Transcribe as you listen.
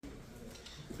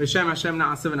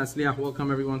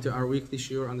Welcome everyone to our weekly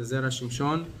shiur on the Zera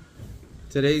Shimshon.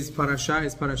 Today's Parashat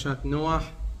is Parashat Noach.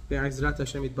 Be'ezrat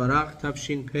Hashem Yitbarach,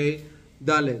 Tavshin Pei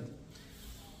Daled.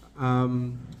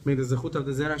 May the zechut of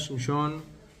the Zera Shimshon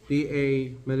be a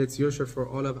melitz yosher for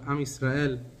all of Am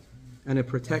Yisrael and a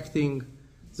protecting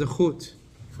zechut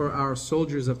for our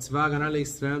soldiers of Tzva Hagana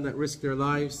Yisrael that risk their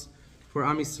lives for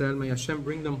Am Yisrael. May Hashem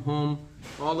bring them home,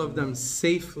 all of them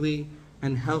safely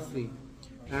and healthy.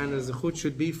 And the zechut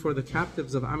should be for the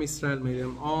captives of Am Yisrael. May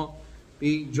them all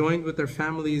be joined with their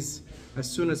families as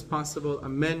soon as possible.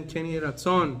 Amen. Keni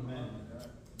Ratzon.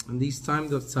 In these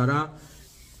times of tzara,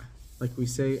 like we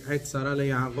say, Et tzara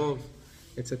leYaakov,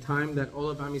 it's a time that all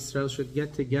of Am Yisrael should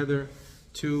get together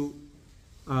to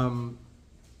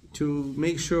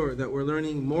make sure that we're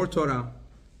learning more Torah,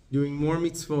 doing more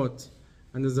mitzvot,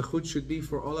 and the zechut should be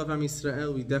for all of Am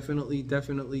Yisrael. We definitely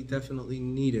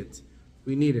need it.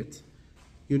 We need it.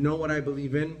 You know what I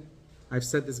believe in. I've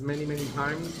said this many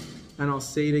times, and I'll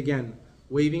say it again.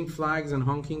 Waving flags and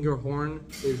honking your horn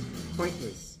is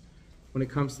pointless when it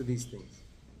comes to these things.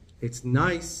 It's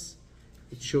nice,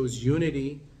 it shows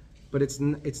unity, but it's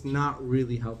not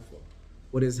really helpful.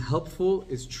 What is helpful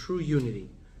is true unity.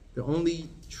 The only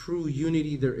true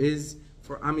unity there is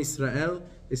for Am Yisrael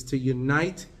is to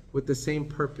unite with the same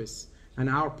purpose. And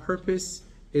our purpose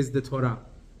is the Torah.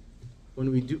 When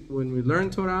we learn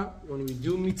Torah, when we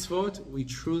do mitzvot, we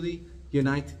truly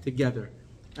unite together.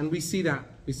 And we see that.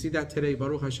 We see that today.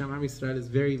 Baruch Hashem, Am Yisrael is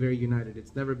very united.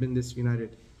 It's never been this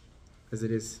united as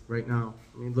it is right now.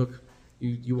 I mean, look,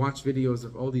 you watch videos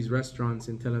of all these restaurants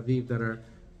in Tel Aviv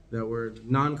that were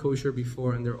non-kosher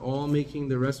before, and they're all making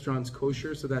the restaurants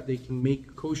kosher so that they can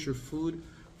make kosher food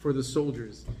for the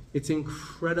soldiers. It's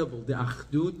incredible. The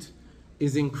achdut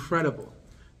is incredible.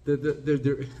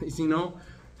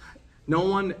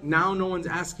 No one's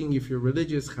asking if you're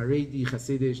religious, Haredi,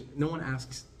 Hasidish. No one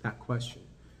asks that question.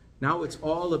 Now it's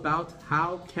all about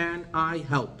how can I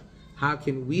help? How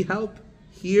can we help?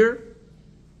 Here,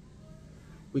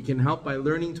 we can help by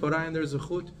learning Torah and their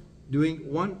zechut, doing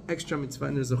one extra mitzvah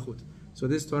in their zechut. So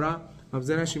this Torah of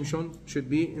Zera Shimshon should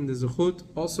be in the zechut,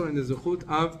 also in the zechut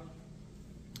of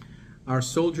our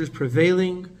soldiers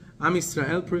prevailing, Am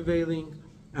Yisrael prevailing,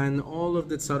 and all of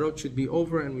the tzarot should be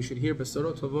over, and we should hear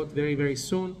Besarot Tovot very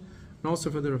soon. And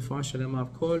also for the Refuah Shalema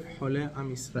of Kol Holei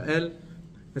Am Yisrael,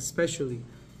 especially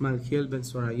Malkiel ben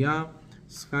Soraya,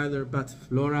 Skylar bat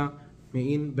Flora,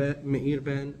 Meir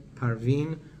ben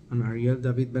Parvin, and Ariel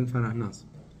David ben Farahnaz.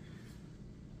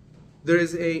 There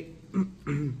is a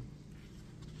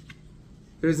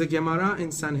Gemara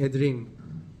in Sanhedrin,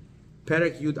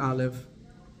 Perek Yud Aleph.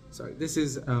 Sorry, this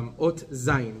is Ot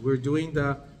Zayin. We're doing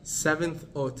the 7th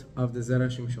Ot of the Zera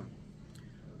Shimshon.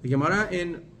 The Gemara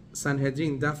in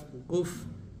Sanhedrin, Daf Uf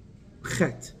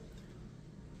Chet,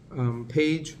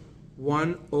 page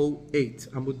 108,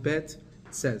 Amud Bet,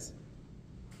 says,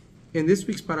 in this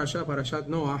week's Parashat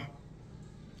Noach,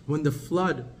 when the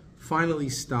flood finally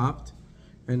stopped,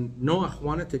 and Noach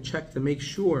wanted to check to make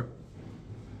sure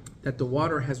that the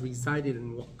water has resided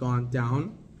and gone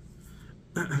down,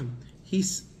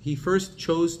 he first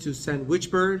chose to send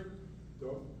which bird?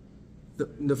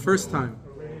 The first time,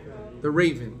 the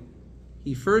raven.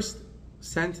 He first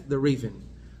sent the raven,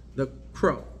 the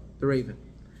crow, the raven.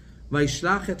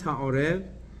 Vaishlach et ha'orev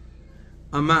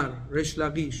amar Resh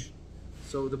Lakish.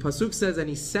 So the pasuk says, and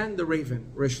he sent the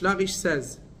raven. Resh Lakish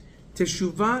says,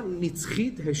 Teshuva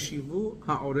nitzchit heshivu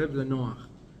ha'orev leNoach.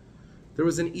 There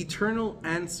was an eternal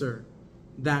answer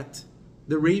that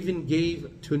the raven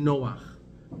gave to Noach.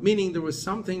 Meaning there was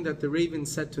something that the raven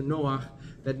said to Noach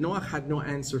that Noach had no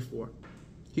answer for.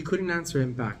 He couldn't answer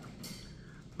him back.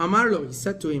 Amarlo, he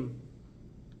said to him,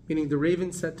 meaning the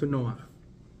raven said to Noach,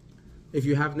 if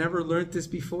you have never learned this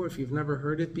before, if you've never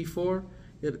heard it before,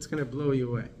 it's going to blow you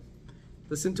away.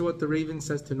 Listen to what the raven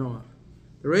says to Noach.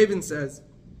 The raven says,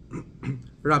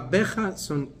 Rabbecha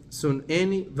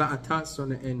son'eni va'ata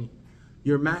son'eni.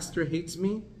 Your master hates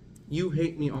me, you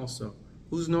hate me also.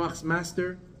 Who's Noach's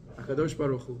master? HaKadosh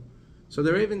Baruch Hu. So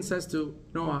the raven says to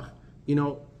Noach,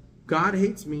 God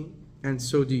hates me, and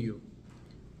so do you.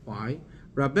 Why?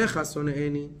 Rabbecha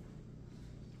son'eni.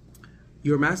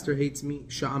 Your master hates me.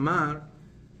 Sha'amar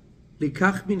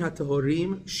likach min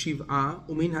hatahorim shiv'a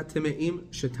umin hatemeim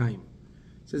shetayim.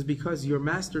 Says because your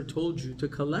master told you to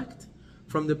collect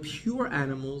from the pure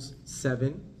animals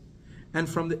 7, and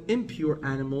from the impure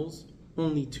animals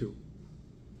only 2.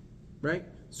 Right?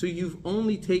 So you've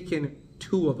only taken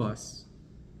 2 of us,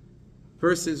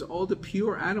 versus all the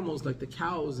pure animals like the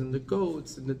cows and the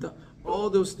goats and all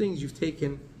those things you've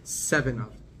taken 7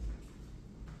 of.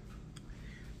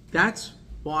 That's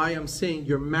why I'm saying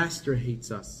your master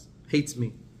hates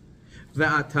me.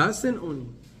 Ve'ata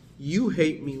sen'uni, you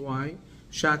hate me. Why?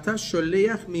 Shata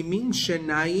sholeach mimin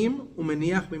shenayim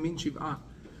umeniach mimin shiv'ah.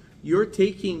 You're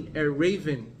taking a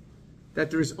raven that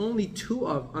there's only 2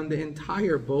 of on the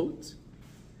entire boat,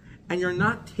 and you're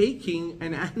not taking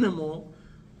an animal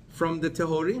from the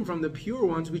tehorim, from the pure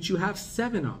ones, which you have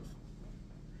 7 of.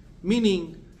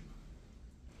 Meaning,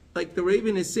 like the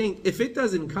raven is saying, if it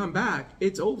doesn't come back,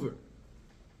 it's over.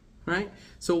 Right?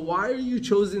 So why are you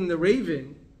choosing the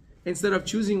raven instead of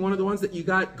choosing one of the ones that you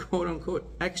got, quote unquote,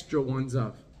 extra ones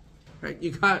of? Right?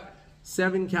 You got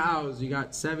 7 cows, you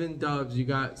got 7 doves, you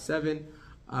got 7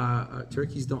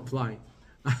 turkeys don't fly.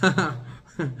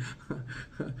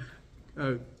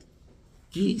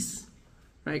 Geese,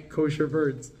 right? Kosher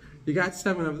birds. You got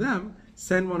 7 of them.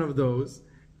 Send one of those.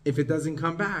 If it doesn't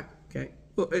come back, okay,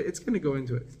 well, it's going to go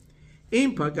into it.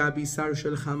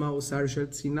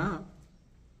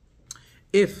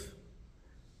 If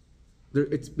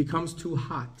it becomes too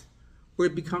hot, or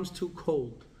it becomes too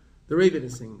cold, the raven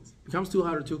is saying this, it becomes too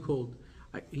hot or too cold,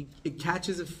 it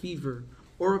catches a fever,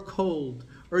 or a cold,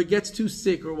 or it gets too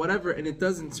sick, or whatever, and it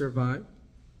doesn't survive,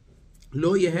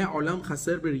 you're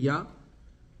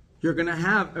going to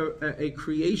have a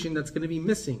creation that's going to be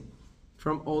missing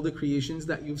from all the creations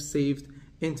that you've saved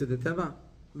into the teva.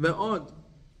 Ve'od.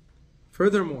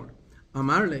 Furthermore,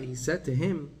 Amarle, he said to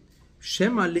him,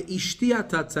 Shema le'ishti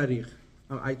ata tzarich.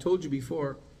 I told you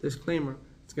before, disclaimer,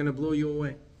 it's going to blow you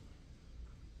away.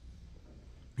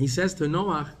 He says to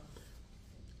Noach,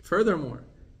 furthermore,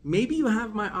 maybe you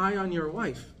have my eye on your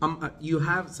wife.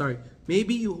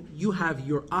 Maybe you have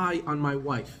your eye on my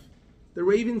wife. The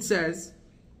raven says,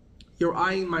 you're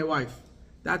eyeing my wife.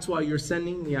 That's why you're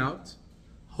sending me out,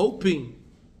 hoping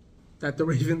that the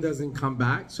raven doesn't come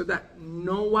back, so that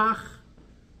Noach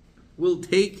will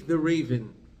take the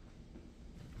raven.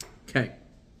 Okay.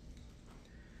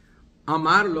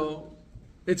 Amarlo,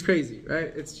 it's crazy,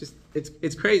 right?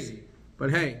 It's crazy. But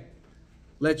hey,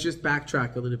 let's just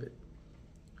backtrack a little bit.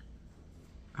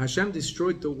 Hashem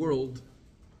destroyed the world.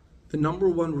 The number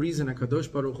one reason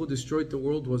HaKadosh Baruch Hu destroyed the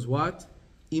world was what?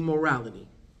 Immorality.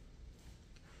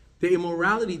 The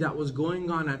immorality that was going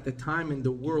on at the time in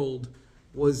the world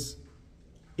was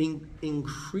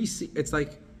increasing. It's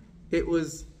like it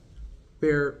was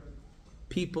where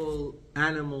people,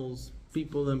 animals,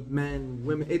 people, men,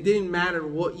 women, it didn't matter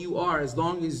what you are, as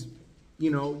long as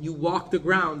you walked the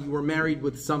ground, you were married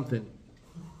with something.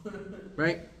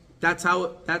 Right? That's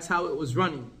how it was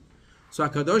running. So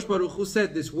HaKadosh Baruch Hu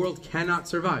said this world cannot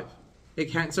survive.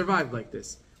 It can't survive like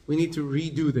this. We need to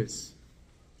redo this.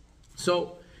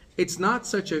 So it's not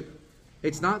such a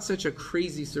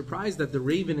crazy surprise that the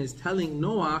raven is telling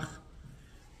Noach,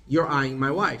 you're eyeing my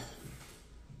wife.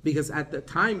 Because at the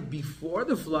time before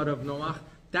the flood of Noach,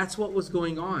 that's what was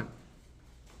going on.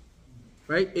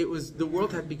 Right? The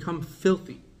world had become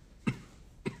filthy.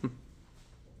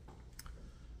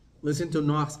 Listen to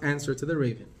Noach's answer to the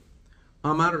raven.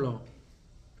 Amarlo,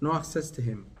 Noach says to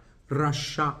him,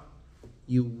 Rasha,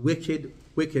 you wicked,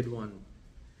 wicked one.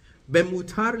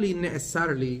 Bemutar li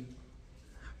ne'esar li,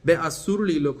 be'asur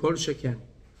li lo kol sheken.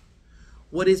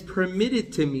 What is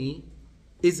permitted to me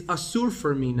is asur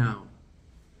for me now.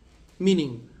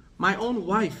 Meaning, my own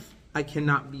wife I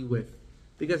cannot be with.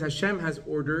 Because Hashem has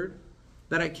ordered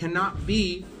that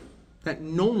that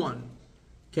no one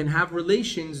can have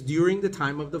relations during the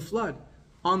time of the flood.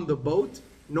 On the boat,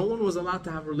 no one was allowed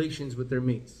to have relations with their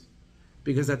mates.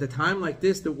 Because at the time like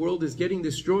this, the world is getting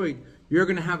destroyed. You're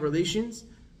going to have relations.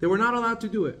 They were not allowed to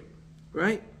do it.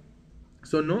 Right?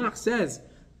 So Noach says,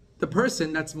 the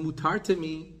person that's mutar to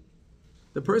me,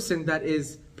 the person that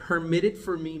is permitted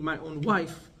for me, my own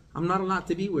wife, I'm not allowed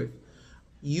to be with.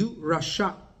 You,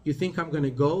 Rasha, you think I'm going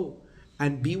to go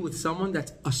and be with someone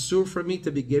that's asur for me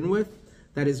to begin with,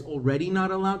 that is already not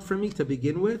allowed for me to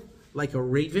begin with, like a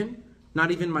raven,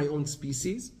 not even my own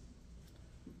species?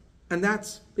 And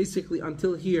that's basically,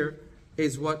 until here,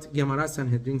 is what Gemara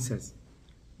Sanhedrin says.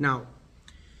 Now,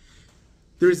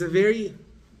 there is a very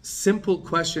simple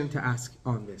question to ask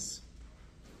on this.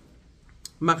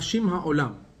 Machshim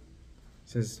ha'olam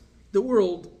says, the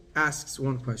world asks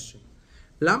one question.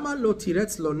 Lama lo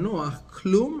tiretz lo Noach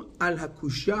klum al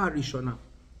hakushya harishona?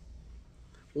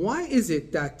 Why is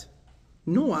it that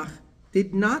Noach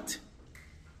did not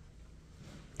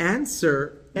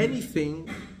answer anything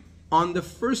on the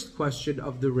first question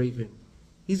of the raven?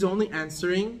 He's only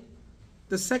answering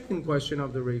the second question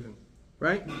of the raven,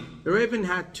 right? The raven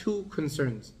had two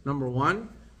concerns. Number one,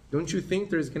 don't you think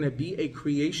there's going to be a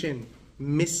creation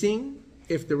missing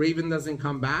if the raven doesn't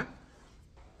come back?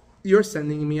 You're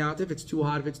sending me out. If it's too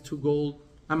hot, if it's too cold,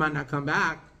 I might not come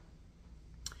back.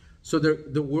 So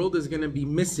the world is going to be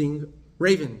missing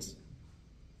ravens.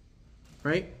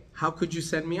 Right? How could you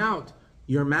send me out?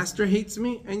 Your master hates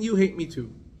me and you hate me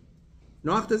too.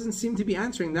 Noach doesn't seem to be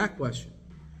answering that question.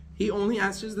 He only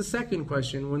answers the second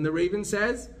question when the raven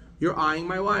says, you're eyeing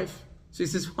my wife. So he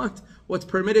says, what? What's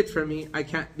permitted for me, I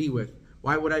can't be with.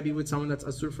 Why would I be with someone that's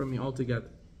asur from me altogether?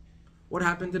 What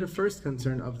happened to the first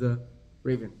concern of the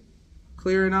raven?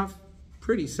 Clear enough?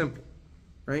 Pretty simple,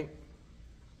 right?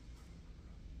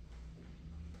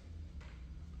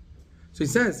 So he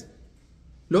says,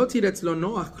 "Lo tiretz lo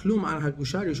Noach klum al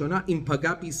hagusha rishona im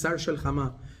paga bisar shel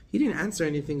chama." He didn't answer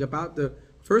anything about the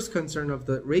first concern of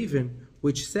the raven,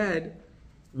 which said,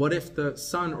 what if the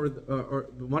sun or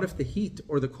what if the heat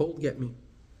or the cold get me?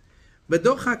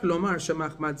 V'dochak lomar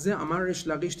shemachmat ze amar rish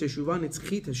lagish teshuva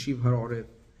nitzchit hashiv harorev.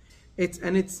 It's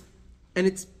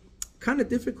kind of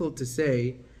difficult to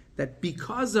say that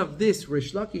because of this,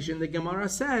 Rish Lakish in the Gemara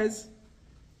says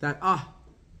that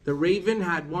the raven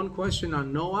had one question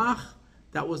on Noach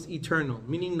that was eternal,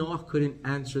 meaning Noach couldn't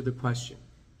answer the question.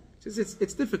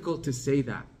 It's difficult to say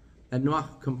that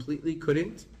Noach completely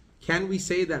couldn't. Can we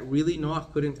say that really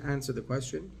Noach couldn't answer the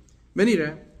question?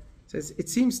 Menire says it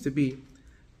seems to be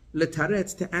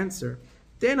letaretz, to answer.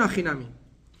 Te'enachinami.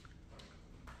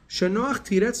 Shenoach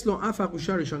tiretz lo af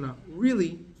agusha rishona.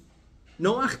 Really,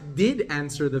 Noach did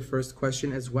answer the first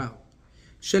question as well.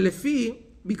 Shelefi,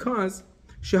 because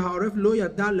sheha'orev lo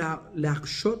yada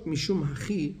lachshot mishum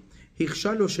hachi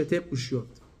hichsha lo shete pushyot.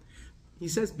 He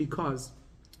says because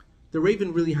the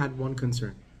raven really had one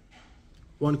concern,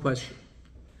 one question.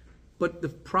 But the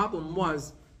problem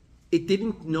was, it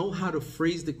didn't know how to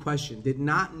phrase the question, did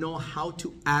not know how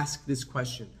to ask this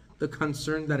question, the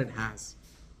concern that it has.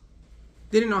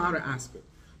 Didn't know how to ask it.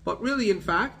 But really, in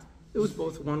fact, it was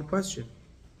both one question.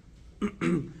 It's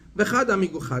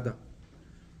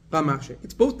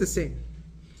both the same.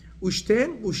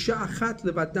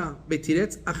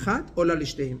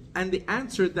 And the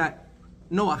answer that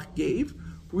Noach gave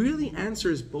really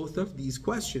answers both of these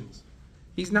questions.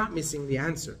 He's not missing the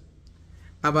answer.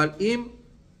 אבל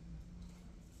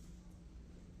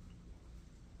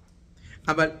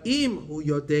אם הוא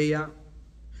יודע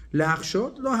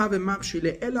להחשות לא הווה מכשיל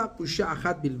אלא קושה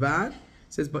אחת בלבד.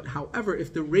 Says, but however,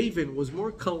 if the raven was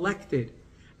more collected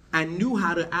and knew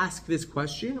how to ask this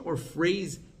question or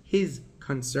phrase his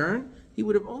concern, he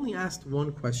would have only asked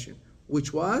one question,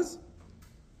 which was,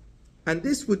 and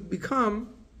this would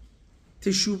become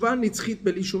teshuva nitzchit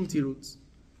beli shum tirutz.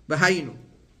 V'hayinu.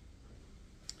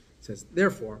 Says,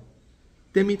 therefore,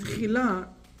 demitchila,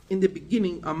 in the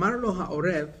beginning, amar lo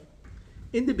ha'orev,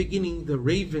 in the beginning, the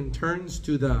raven turns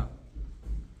to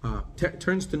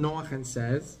Noach and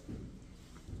says,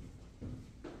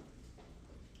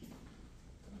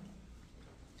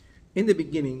 in the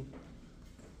beginning,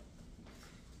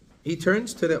 he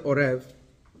turns to the Orev.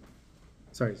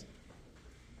 Sorry.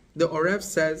 The Orev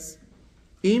says,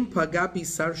 Im paga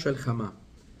bisar shel chama.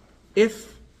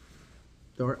 If,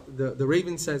 the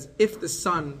raven says, if the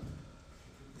sun,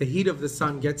 the heat of the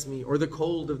sun gets me, or the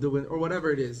cold of the wind, or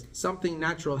whatever it is, something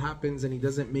natural happens and he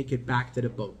doesn't make it back to the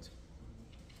boat.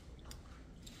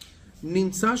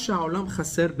 Nimtza sha'olam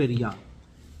chaser beriyah.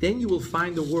 Then you will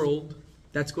find a world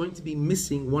that's going to be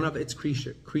missing one of its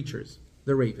creatures,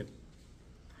 the raven.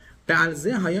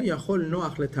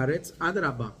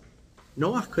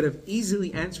 Noach could have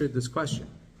easily answered this question.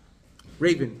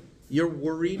 Raven, you're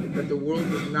worried that the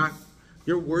world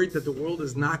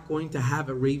is not going to have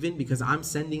a raven because I'm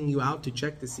sending you out to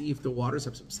check to see if the waters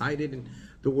have subsided and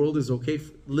the world is okay,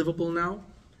 livable now?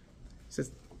 It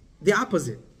says the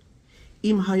opposite.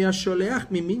 Im haya sholeach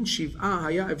mimin shiv'a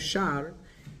haya efshar.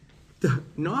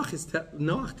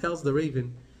 Noach tells the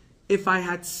raven, if I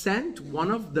had sent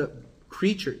one of the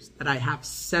creatures that I have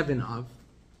 7 of,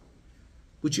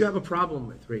 which you have a problem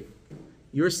with, raven.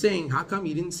 You're saying, how come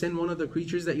you didn't send one of the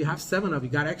creatures that you have 7 of? You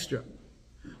got extra.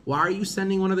 Why are you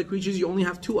sending one of the creatures you only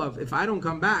have 2 of? If I don't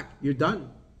come back, you're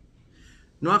done.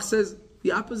 Noach says,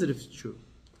 the opposite is true.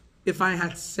 If I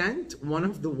had sent one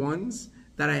of the ones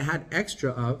that I had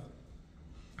extra of,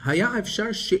 haya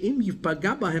efshar she'im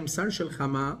yivpaga bahem sar shel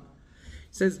chama,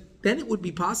 says, then it would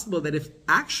be possible that if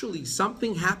actually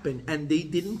something happened and they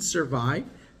didn't survive,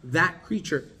 that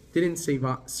creature didn't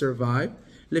survive,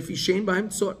 lefi she'en bahem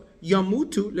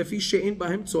yamutu lefi she'en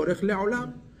bahem tzorech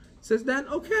le'olam. Says then,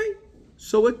 okay,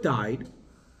 so it died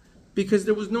because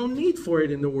there was no need for it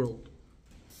in the world.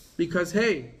 Because,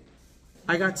 hey,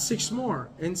 I got 6 more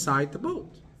inside the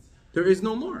boat. There is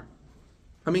no more.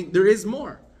 There is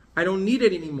more. I don't need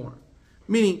it anymore.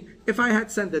 Meaning, if I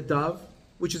had sent a dove,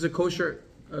 which is the kosher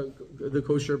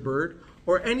bird,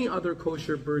 or any other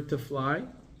kosher bird to fly,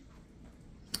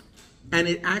 and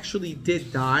it actually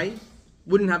did die,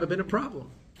 wouldn't have been a problem.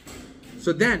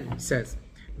 So then he says,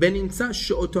 then it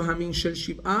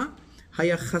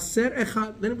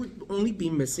would only be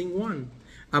missing one.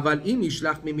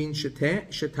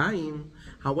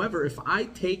 However, if I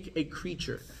take a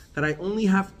creature that I only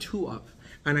have two of,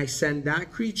 and I send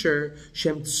that creature,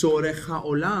 and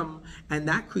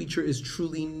that creature is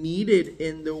truly needed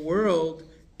in the world,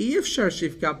 it's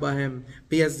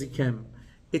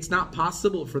not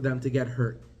possible for them to get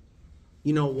hurt.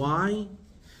 You know why?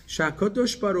 Says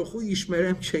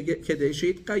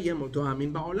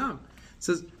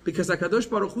because HaKadosh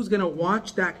Baruch Hu is going to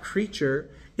watch that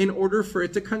creature in order for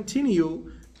it to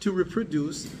continue to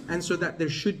reproduce, and so that there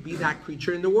should be that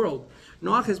creature in the world.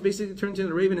 Noach has basically turned to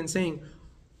the raven and saying,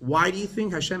 why do you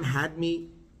think Hashem had me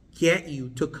get you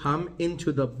to come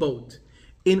into the boat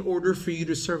in order for you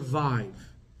to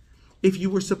survive? If you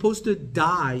were supposed to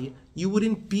die, you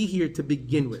wouldn't be here to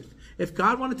begin with. If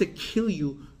God wanted to kill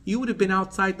you, you would have been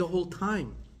outside the whole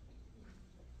time.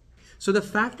 So the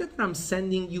fact that I'm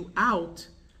sending you out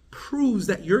proves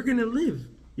that you're going to live.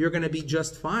 You're going to be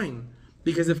just fine.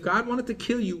 Because if God wanted to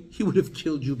kill you, He would have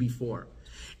killed you before.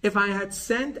 If I had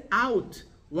sent out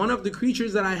one of the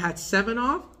creatures that I had 7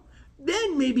 of,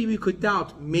 then maybe we could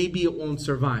doubt, maybe it won't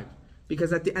survive.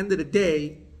 Because at the end of the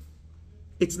day,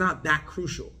 it's not that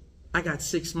crucial. I got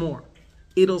 6 more.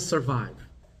 It'll survive.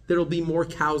 There'll be more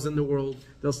cows in the world.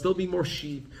 There'll still be more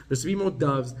sheep. There'll still be more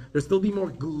doves. There'll still be more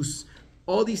goose.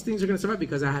 All these things are going to survive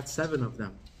because I had 7 of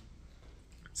them.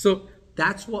 So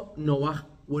that's what Noah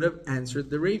would have answered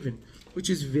the raven, which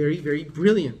is very, very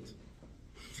brilliant.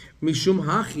 Mishum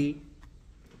Hachi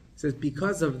says,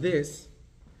 because of this,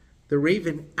 the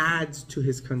raven adds to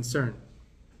his concern,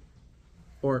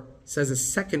 or says a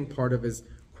second part of his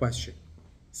question.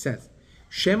 Says,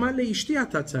 Shema leishti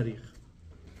ata tzarich.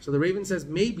 So the raven says,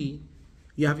 maybe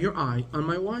you have your eye on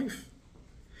my wife.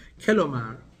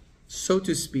 Kelomar, so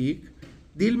to speak,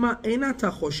 dilma ena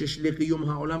ta choshesh liqiyum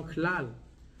ha'olam klal.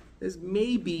 Says,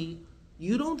 maybe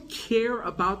you don't care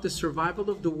about the survival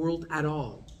of the world at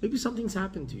all. Maybe something's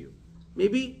happened to you.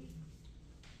 Maybe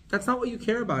that's not what you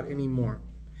care about anymore.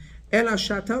 The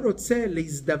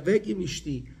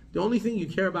only thing you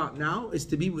care about now is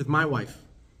to be with my wife.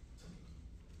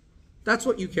 That's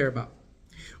what you care about.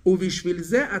 And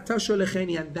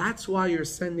that's why you're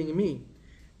sending me.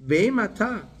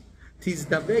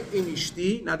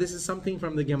 Now this is something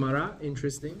from the Gemara,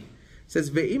 interesting. It says,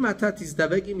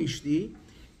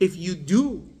 if you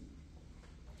do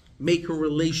make a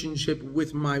relationship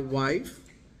with my wife,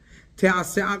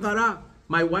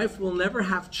 my wife will never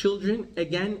have children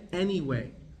again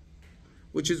anyway.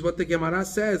 Which is what the Gemara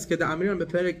says. The Gemara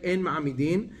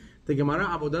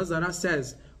Avodah Zarah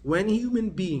says, when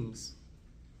human beings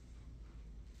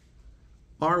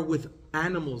are with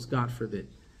animals, God forbid,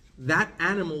 that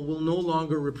animal will no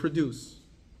longer reproduce.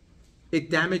 It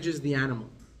damages the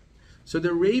animal. So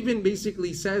the raven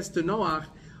basically says to Noach,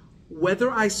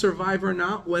 whether I survive or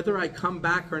not, whether I come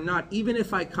back or not, even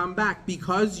if I come back,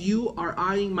 because you are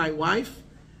eyeing my wife,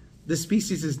 the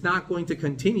species is not going to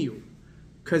continue,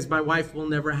 because my wife will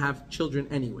never have children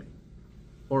anyway,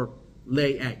 or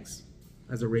lay eggs,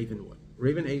 as a raven would.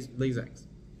 Raven lays eggs.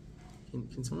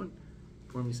 Can someone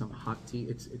pour me some hot tea?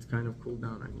 It's kind of cooled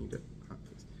down. I need it hot,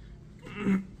 please.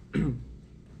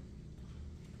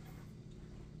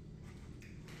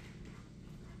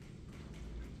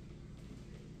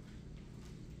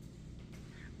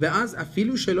 ואז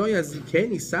אפילו שלא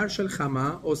יזיקני שר של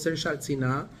חמה או שר של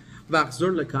צינה ואחזור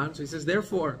לכאן. So he says,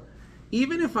 therefore,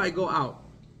 even if I go out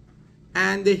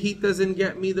and the heat doesn't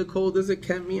get me, the cold doesn't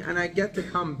get me, and I get to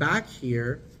come back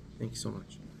here, thank you so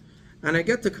much, and I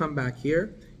get to come back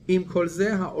here, עם כל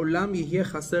זה העולם יהיה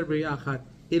חסר בריאה אחת.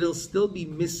 It'll still be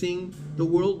missing, the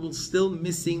world will still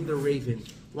missing the raven.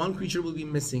 One creature will be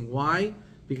missing. Why?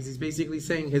 Because he's basically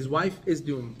saying his wife is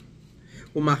doomed.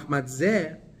 ומחמד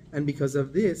זה, and because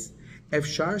of this,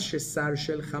 אפשר ששר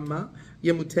של חמה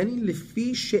ימותני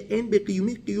לפי שאין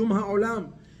בקיומי קיום העולם.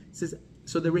 Says,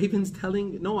 so the raven's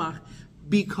telling Noach,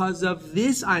 because of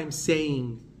this I'm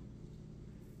saying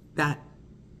that,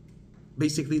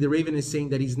 basically the raven is saying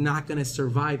that he's not going to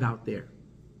survive out there.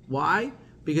 Why?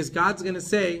 Because God's going to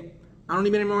say, I don't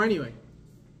need any more anyway.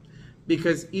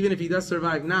 Because even if he does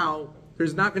survive now,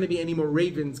 there's not going to be any more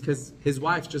ravens because his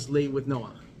wife just lay with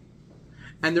Noah.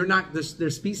 And they're not, their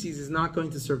species is not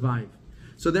going to survive.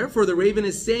 So therefore the raven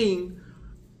is saying,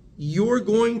 you're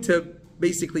going to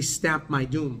basically stamp my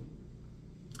doom.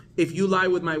 If you lie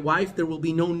with my wife, there will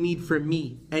be no need for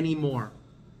me anymore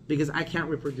because I can't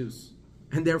reproduce.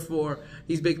 And therefore,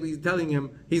 he's basically telling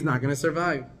him he's not going to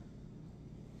survive.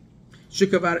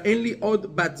 Because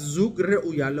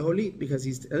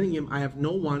he's telling him, I have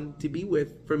no one to be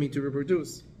with for me to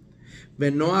reproduce.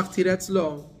 So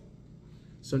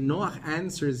Noach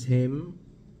answers him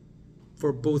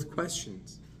for both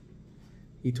questions.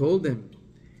 He told him,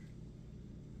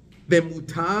 I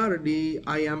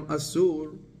am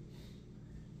asur.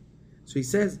 So he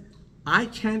says, I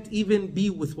can't even be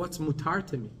with what's mutar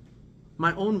to me,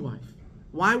 my own wife.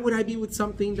 Why would I be with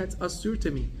something that's asur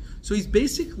to me? So he's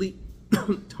basically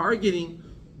targeting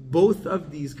both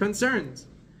of these concerns.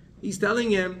 He's telling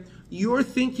him, you're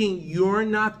thinking you're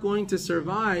not going to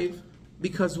survive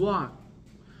because what?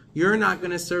 You're not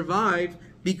going to survive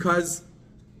because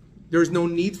there's no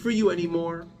need for you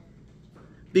anymore.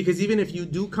 Because even if you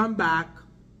do come back,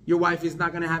 your wife is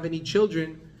not going to have any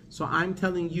children. So I'm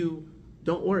telling you,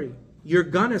 don't worry. You're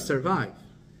going to survive.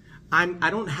 I'm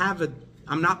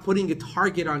not putting a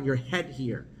target on your head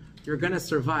here. You're going to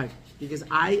survive. Because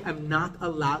I am not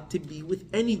allowed to be with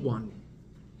anyone.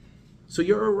 So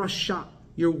you're a rasha.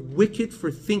 You're wicked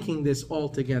for thinking this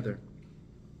altogether.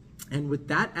 And with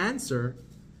that answer,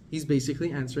 he's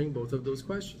basically answering both of those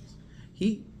questions.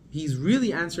 He's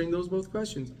really answering those both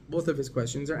questions. Both of his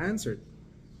questions are answered.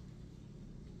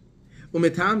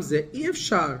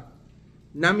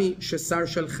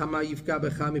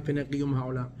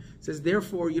 Says,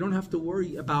 therefore, you don't have to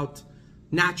worry about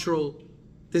natural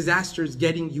disasters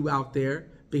getting you out there,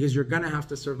 because you're going to have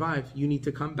to survive. You need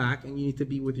to come back and you need to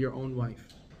be with your own wife.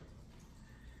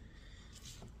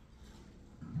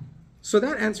 So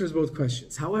that answers both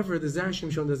questions. However, the Zera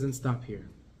Shimshon doesn't stop here.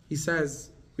 He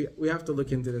says, we have to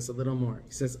look into this a little more.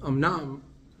 He says, Amnam,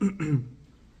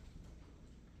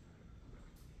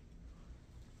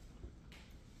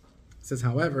 says,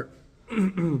 however,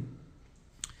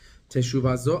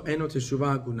 Teshuvah zo eno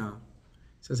teshuvah aguna.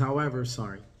 Says, however,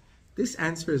 sorry, this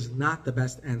answer is not the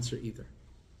best answer either.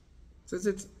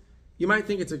 Says you might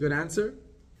think it's a good answer,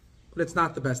 but it's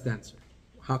not the best answer.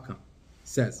 How come?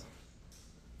 Says,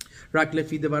 רק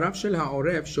לפי דבריו של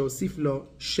העורב שהוסיף לו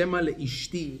שמא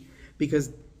לאשתי, because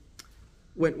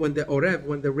when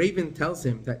the raven tells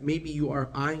him that maybe you are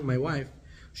eyeing my wife,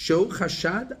 שהוא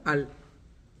חשד על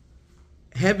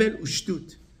הבל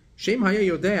ושטות, שאם היה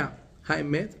יודע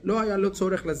האמת, לא היה לו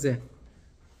צורך לזה.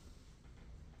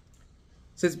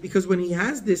 Says, because when he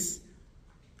has this,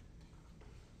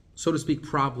 so to speak,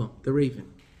 problem, the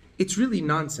raven, it's really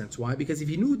nonsense. Why? Because if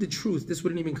he knew the truth, this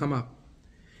wouldn't even come up.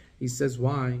 He says,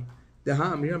 why?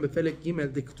 דהה אמרינו בפרק ג'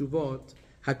 דכתובות,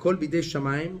 הכל בידי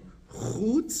שמיים,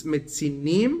 חוץ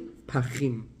מצינים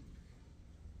פחים.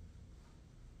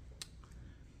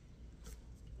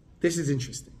 This is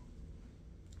interesting.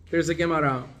 There's a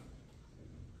Gemara.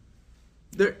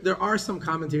 There are some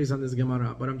commentaries on this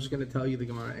Gemara, but I'm just going to tell you the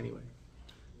Gemara anyway.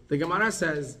 The Gemara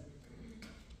says,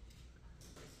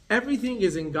 everything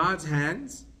is in God's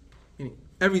hands, meaning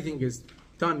everything is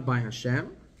done by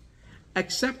Hashem,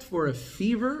 except for a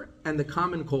fever and the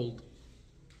common cold.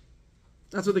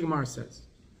 That's what the Gemara says.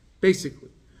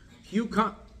 Basically, if you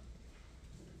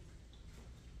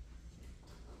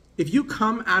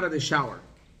come out of the shower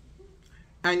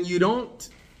and you don't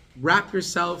wrap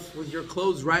yourself with your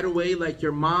clothes right away like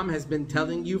your mom has been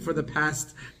telling you for the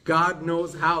past God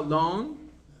knows how long,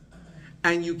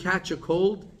 and you catch a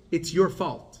cold, it's your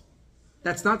fault.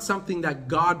 That's not something that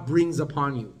God brings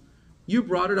upon you. You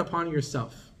brought it upon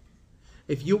yourself.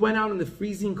 If you went out in the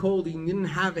freezing cold and you didn't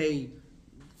have a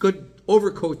good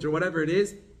overcoat or whatever it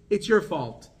is, it's your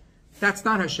fault. That's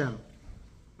not Hashem.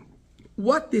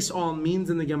 What this all means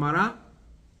in the Gemara,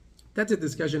 that's a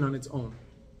discussion on its own,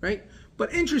 right?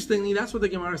 But interestingly, that's what the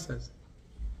Gemara says.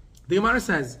 The Gemara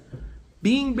says,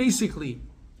 being basically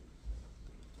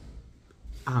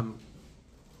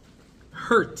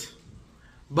hurt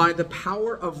by the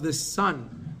power of the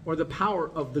sun or the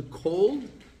power of the cold,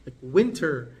 like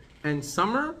winter and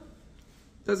summer,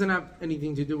 doesn't have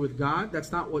anything to do with God.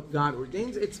 That's not what God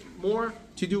ordains. It's more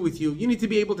to do with you. You need to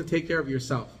be able to take care of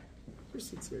yourself. There's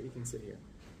seats here. You can sit here.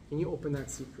 Can you open that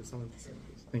seat for someone to sit,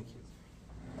 please? Thank you.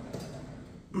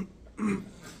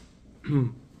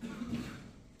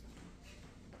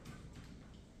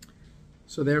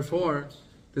 So therefore,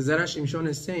 the Zera Shimshon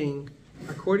is saying,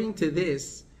 according to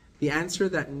this, the answer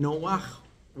that Noach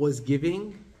was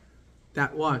giving,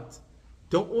 that what?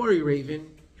 Don't worry,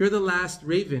 raven. You're the last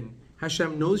raven.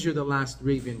 Hashem knows you're the last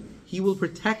raven. He will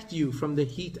protect you from the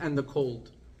heat and the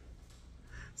cold.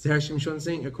 Zera Shimshon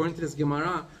saying, according to this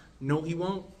Gemara, no, he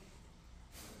won't.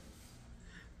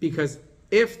 Because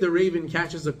if the raven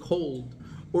catches a cold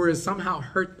or is somehow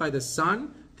hurt by the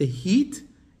sun, the heat,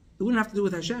 it wouldn't have to do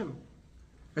with Hashem.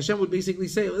 Hashem would basically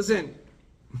say, listen,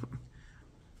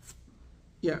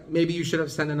 yeah, maybe you should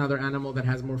have sent another animal that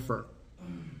has more fur.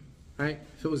 Right?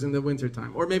 If it was in the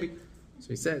wintertime. Or maybe, so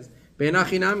he says, therefore,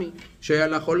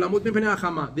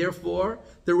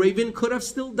 the raven could have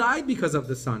still died because of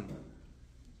the sun.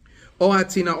 Or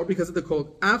because of the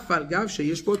cold.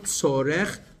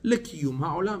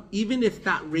 Even if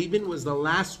that raven was the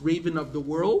last raven of the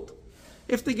world,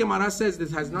 if the Gemara says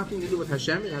this has nothing to do with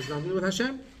Hashem, it has nothing to do with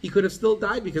Hashem, he could have still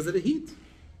died because of the heat.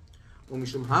 And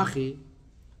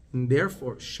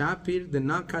therefore,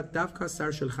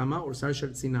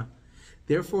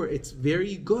 therefore, it's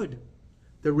very good.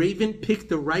 The raven picked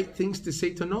the right things to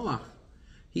say to Noach.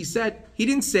 He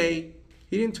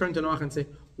didn't turn to Noach and say,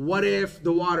 what if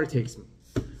the water takes me?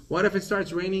 What if it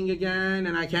starts raining again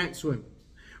and I can't swim?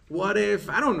 What if,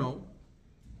 I don't know.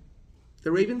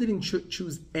 The raven didn't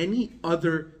choose any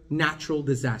other natural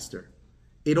disaster.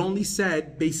 It only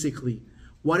said, basically,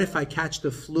 what if I catch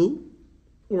the flu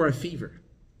or a fever?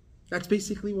 That's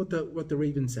basically what the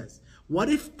raven says. What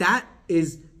if that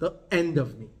is the end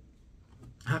of me?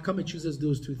 How come it chooses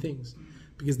those two things?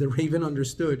 Because the raven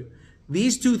understood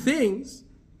these two things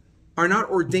are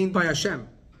not ordained by Hashem.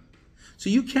 So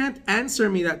you can't answer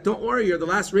me that, don't worry, you're the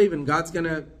last raven, God's going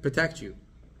to protect you.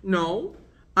 No,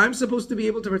 I'm supposed to be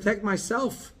able to protect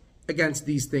myself against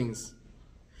these things.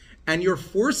 And you're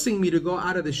forcing me to go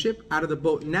out of the ship, out of the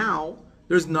boat now.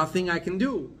 There's nothing I can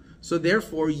do. So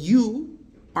therefore, you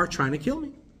are trying to kill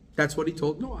me. That's what he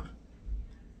told Noah.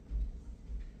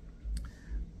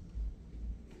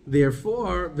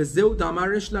 Therefore,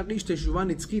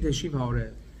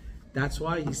 that's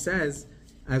why he says,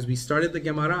 as we started the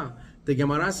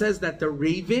Gemara says that the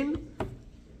raven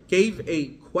gave a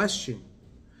question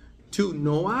to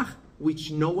Noah,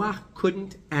 which Noah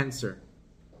couldn't answer.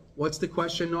 What's the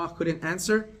question Noah couldn't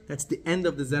answer? That's the end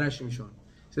of the Zera Shimshon.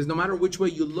 It says no matter which way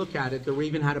you look at it, the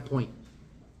raven had a point.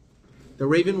 The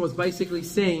raven was basically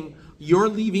saying, you're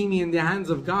leaving me in the hands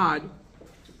of God,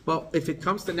 but if it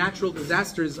comes to natural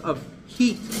disasters of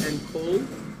heat and cold,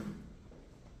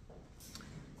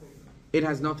 it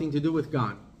has nothing to do with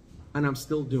God, and I'm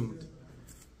still doomed.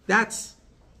 That's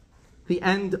the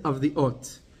end of the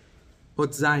Ot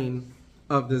Zayin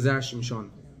of the Zera Shimshon.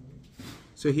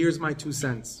 So here's my 2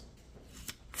 cents,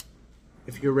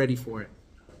 if you're ready for it.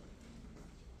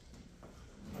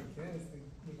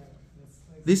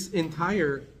 This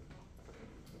entire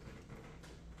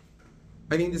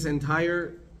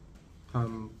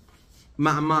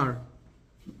ma'amar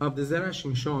of the Zera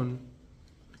Shimshon,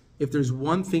 if there's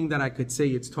one thing that I could say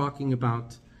it's talking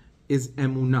about, is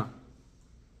emunah.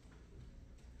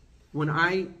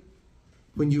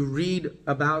 When you read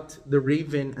about the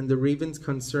raven and the raven's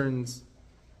concerns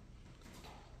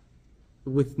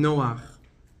with Noah,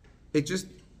 it just,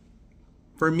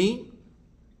 for me,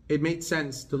 it made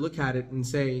sense to look at it and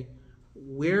say,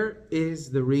 where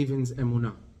is the raven's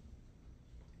emunah?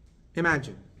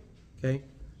 Imagine, okay?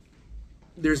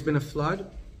 There's been a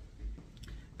flood,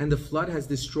 and the flood has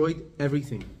destroyed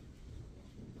everything.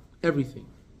 Everything.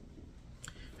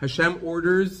 Hashem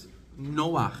orders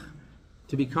Noah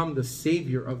to become the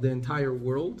savior of the entire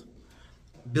world,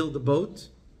 build a boat,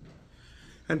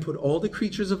 and put all the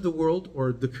creatures of the world,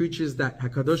 or the creatures that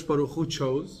HaKadosh Baruch Hu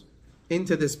chose,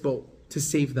 into this boat to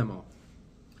save them all.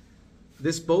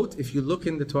 This boat, if you look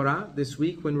in the Torah this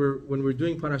week when we're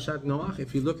doing Parashat Noach,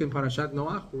 if you look in Parashat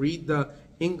Noach, read the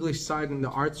English side in the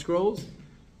art scrolls,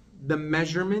 the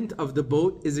measurement of the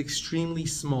boat is extremely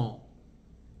small.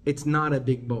 It's not a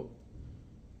big boat.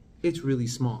 It's really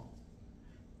small.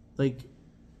 Like,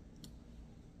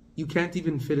 you can't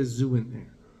even fit a zoo in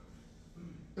there.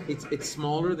 It's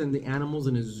smaller than the animals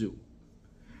in a zoo.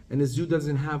 And a zoo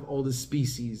doesn't have all the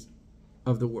species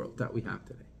of the world that we have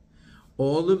today.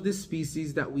 All of the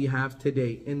species that we have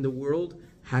today in the world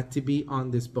had to be on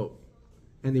this boat.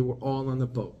 And they were all on the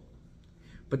boat.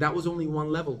 But that was only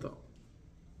one level though.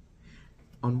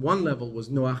 On one level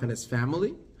was Noah and his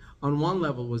family. On one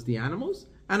level was the animals.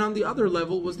 And on the other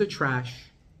level was the trash.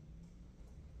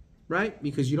 Right?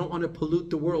 Because you don't want to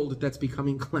pollute the world that's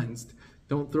becoming cleansed.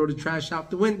 Don't throw the trash out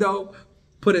the window.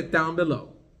 Put it down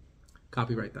below.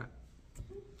 Copyright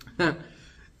that.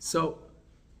 So,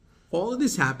 all of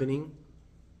this happening,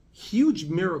 huge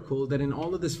miracle that in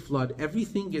all of this flood,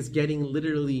 everything is getting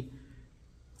literally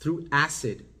through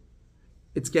acid.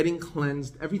 It's getting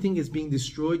cleansed. Everything is being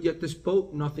destroyed. Yet this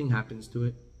boat, nothing happens to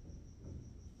it.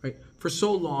 Right? For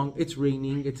so long, it's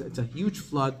raining. It's a huge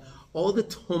flood. All the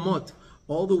tomot,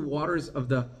 all the waters of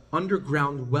the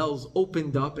underground wells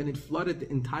opened up and it flooded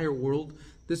the entire world.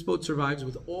 This boat survives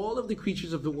with all of the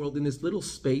creatures of the world in this little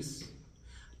space.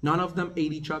 None of them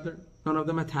ate each other. None of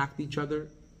them attacked each other.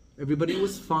 Everybody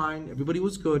was fine. Everybody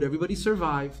was good. Everybody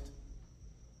survived.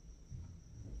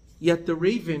 Yet the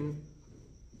raven,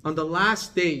 on the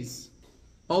last days,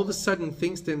 all of a sudden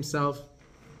thinks to himself,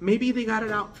 maybe they got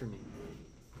it out for me.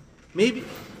 Maybe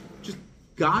just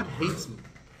God hates me.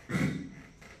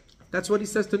 That's what he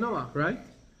says to Noah, right?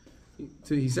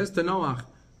 He says to Noah,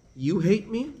 you hate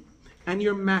me and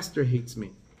your master hates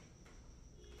me.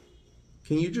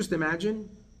 Can you just imagine?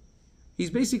 He's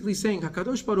basically saying,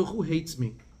 HaKadosh Baruch Hu hates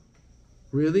me.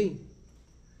 Really?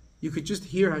 You could just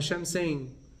hear Hashem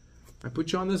saying, I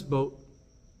put you on this boat.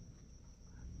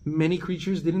 Many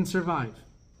creatures didn't survive.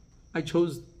 I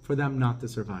chose for them not to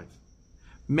survive.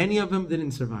 Many of them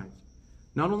didn't survive.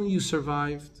 Not only you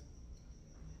survived,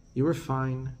 you were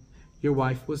fine. Your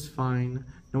wife was fine.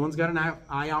 No one's got an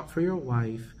eye out for your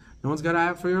wife. No one's got an eye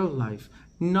out for your life.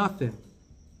 Nothing.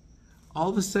 All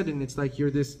of a sudden, it's like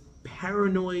you're this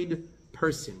paranoid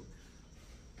person.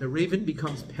 The raven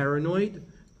becomes paranoid.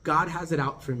 God has it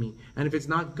out for me. And if it's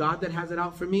not God that has it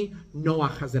out for me, Noah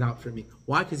has it out for me.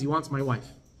 Why? Because he wants my wife.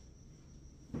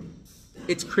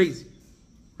 It's crazy,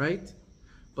 right?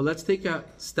 But let's take a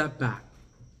step back.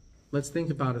 Let's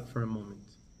think about it for a moment.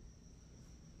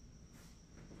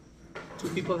 Two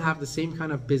people have the same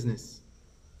kind of business.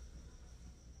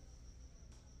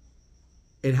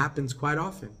 It happens quite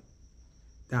often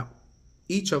that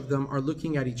each of them are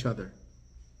looking at each other.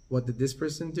 What did this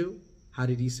person do? How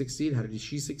did he succeed? How did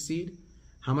she succeed?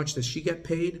 How much does she get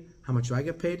paid? How much do I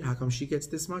get paid? How come she gets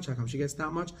this much? How come she gets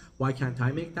that much? Why can't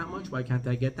I make that much? Why can't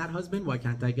I get that husband? Why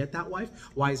can't I get that wife?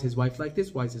 Why is his wife like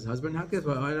this? Why is his husband like this?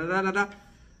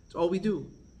 It's all we do.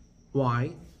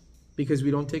 Why? Because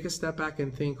we don't take a step back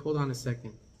and think, hold on a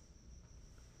second.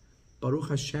 Baruch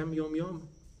Hashem Yom Yom.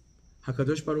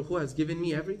 HaKadosh Baruch Hu has given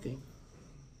me everything.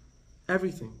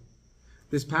 Everything.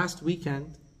 This past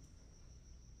weekend,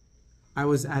 I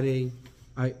was at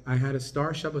I had a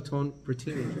star Shabbaton for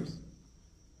teenagers.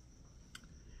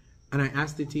 And I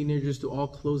asked the teenagers to all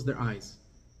close their eyes.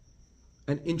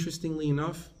 And interestingly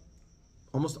enough,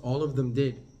 almost all of them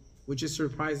did, which is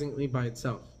surprisingly by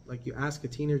itself. Like you ask a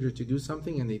teenager to do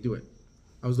something and they do it.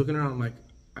 I was looking around like,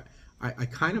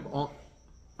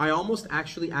 I almost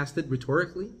actually asked it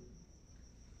rhetorically,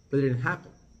 but it didn't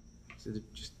happen. So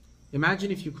just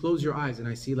imagine if you close your eyes and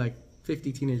I see like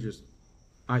 50 teenagers,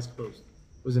 eyes closed.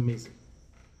 It was amazing.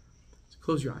 So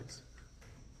close your eyes.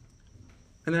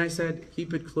 And then I said,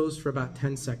 keep it closed for about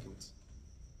 10 seconds.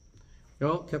 They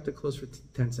all kept it closed for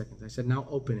 10 seconds. I said, now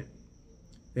open it.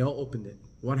 They all opened it.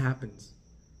 What happens?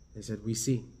 They said, we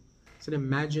see. I said,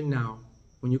 imagine now,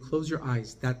 when you close your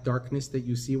eyes, that darkness that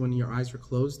you see when your eyes are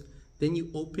closed, then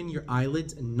you open your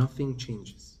eyelids and nothing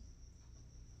changes.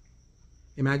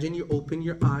 Imagine you open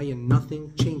your eye and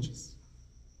nothing changes.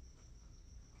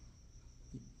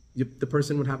 The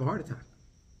person would have a heart attack,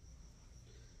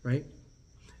 right?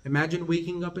 Imagine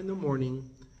waking up in the morning,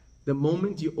 the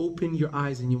moment you open your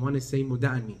eyes and you want to say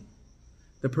Muda'ani,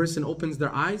 the person opens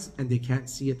their eyes and they can't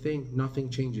see a thing, nothing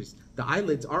changes. The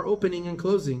eyelids are opening and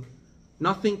closing,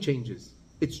 nothing changes.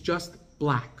 It's just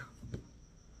black.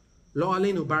 Lo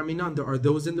aleinu bar minan, there are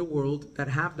those in the world that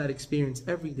have that experience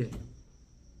every day.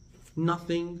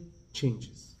 Nothing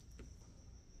changes.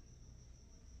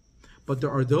 But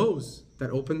there are those that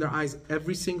open their eyes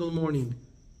every single morning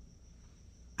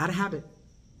out of habit.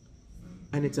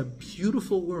 And it's a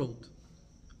beautiful world.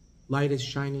 Light is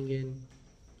shining in.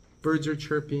 Birds are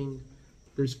chirping.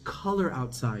 There's color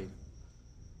outside.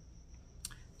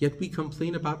 Yet we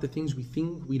complain about the things we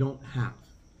think we don't have.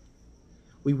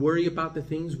 We worry about the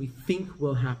things we think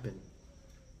will happen.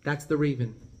 That's the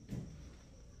raven.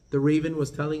 The raven was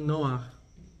telling Noah,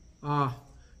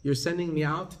 you're sending me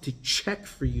out to check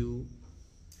for you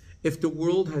if the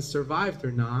world has survived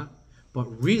or not, but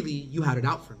really you had it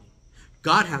out for me.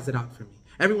 God has it out for me.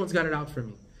 Everyone's got it out for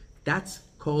me. That's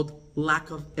called lack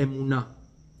of emunah.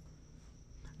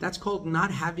 That's called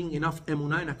not having enough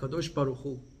emunah in HaKadosh Baruch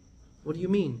Hu. What do you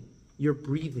mean? You're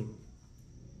breathing.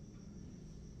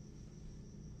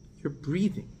 You're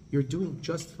breathing. You're doing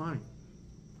just fine.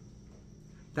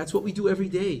 That's what we do every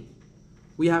day.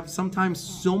 We have sometimes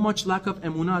so much lack of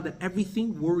emunah that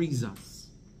everything worries us.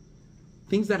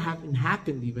 Things that haven't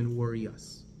happened even worry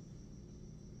us.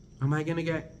 Am I going to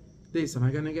get this? Am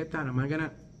I going to get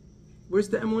that? Where's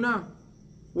the emunah?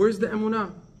 Where's the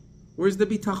emunah? Where's the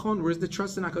bitachon? Where's the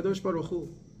trust in HaKadosh Baruch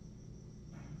Hu?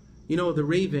 You know, the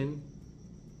raven,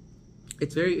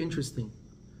 it's very interesting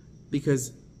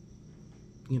because,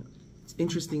 it's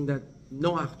interesting that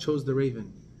Noah chose the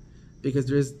raven because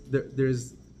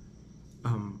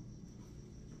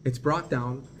it's brought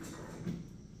down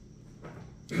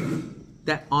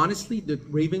that honestly the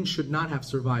raven should not have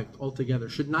survived altogether,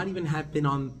 should not even have been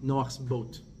on Noach's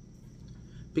boat.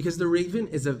 Because the raven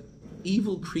is an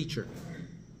evil creature,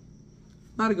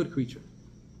 not a good creature.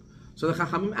 So the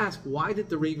Chachamim ask, why did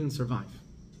the raven survive?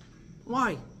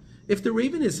 Why? If the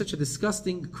raven is such a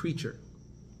disgusting creature,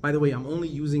 by the way, I'm only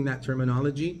using that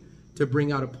terminology to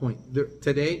bring out a point.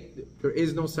 Today, there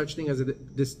is no such thing as a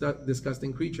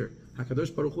disgusting creature.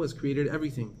 HaKadosh Baruch Hu has created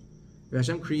everything. If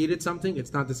Hashem created something,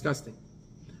 it's not disgusting.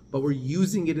 But we're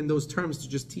using it in those terms to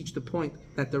just teach the point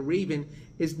that the raven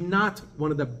is not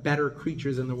one of the better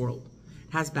creatures in the world.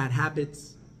 It has bad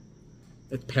habits.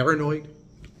 It's paranoid,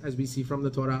 as we see from the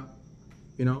Torah.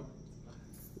 You know?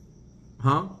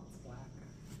 Huh?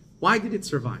 Why did it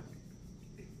survive?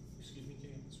 Excuse me, can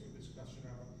you answer this question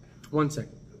out? 1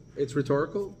 second. It's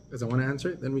rhetorical, because I want to answer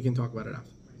it, then we can talk about it after.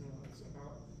 No, it's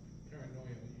about paranoia.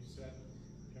 You said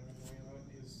paranoia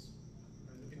is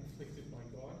inflicted by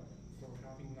God for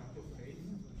having lack of faith.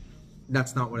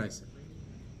 That's not what I said.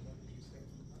 What did you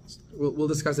say? We'll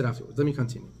discuss it afterwards. Let me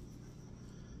continue.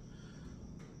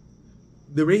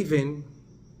 The raven,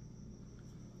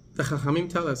 the Chachamim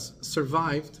tell us,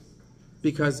 survived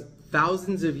because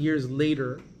thousands of years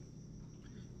later,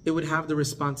 it would have the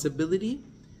responsibility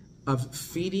of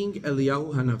feeding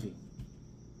Eliyahu Hanavi.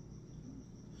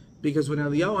 Because when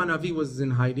Eliyahu Hanavi was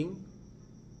in hiding,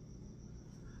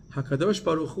 HaKadosh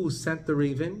Baruch Hu sent the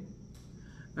raven,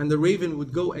 and the raven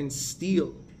would go and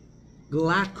steal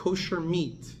glad kosher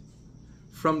meat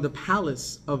from the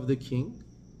palace of the king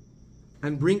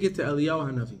and bring it to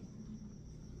Eliyahu Hanavi.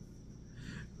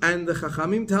 And the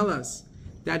Chachamim tell us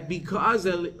that because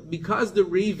the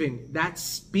raven, that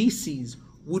species,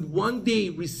 would one day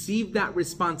receive that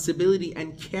responsibility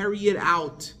and carry it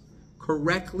out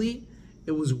correctly,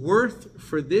 it was worth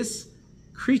for this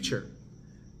creature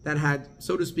that had,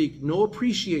 so to speak, no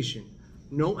appreciation,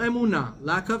 no emunah,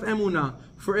 lack of emunah,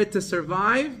 for it to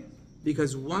survive,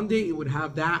 because one day it would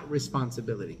have that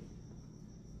responsibility.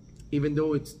 Even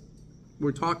though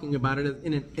we're talking about it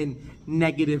in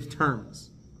negative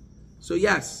terms. So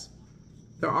yes,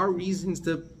 there are reasons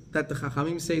that the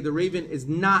Chachamim say the raven is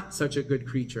not such a good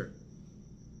creature.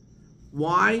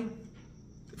 Why?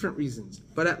 Different reasons.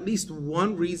 But at least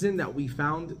one reason that we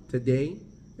found today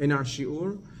in our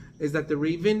shiur is that the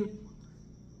raven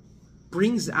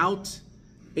brings out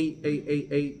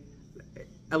a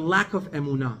lack of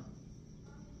emunah.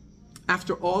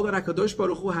 After all that HaKadosh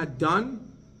Baruch Hu had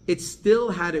done, it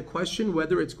still had a question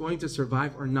whether it's going to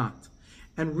survive or not.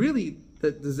 And really,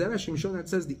 the Zera Shimshon that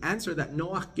says the answer that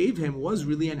Noach gave him was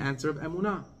really an answer of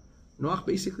emunah. Noach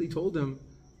basically told him,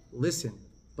 listen,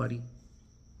 buddy,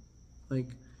 like,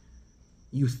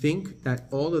 you think that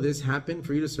all of this happened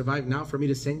for you to survive now, for me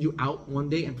to send you out one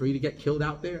day and for you to get killed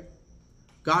out there?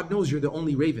 God knows you're the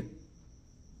only raven.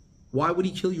 Why would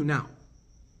he kill you now?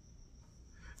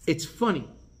 It's funny.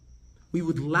 We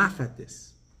would laugh at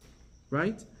this,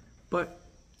 right? But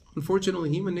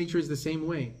unfortunately, human nature is the same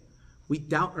way. We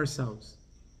doubt ourselves.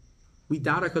 We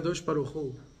doubt HaKadosh Baruch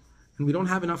Hu. And we don't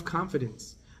have enough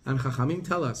confidence. And Chachamim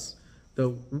tell us, the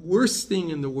worst thing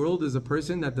in the world is a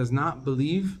person that does not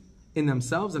believe in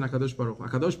themselves and HaKadosh Baruch Hu.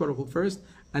 HaKadosh Baruch Hu first,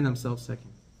 and themselves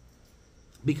second.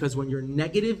 Because when you're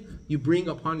negative, you bring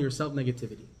upon yourself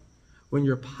negativity. When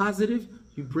you're positive,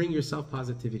 you bring yourself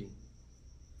positivity.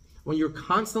 When you're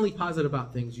constantly positive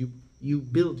about things, you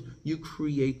build, you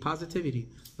create positivity.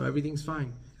 No, everything's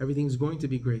fine. Everything's going to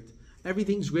be great.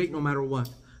 Everything's great no matter what.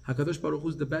 HaKadosh Baruch Hu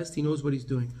is the best. He knows what he's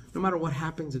doing. No matter what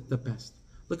happens, it's the best.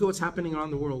 Look at what's happening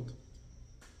around the world.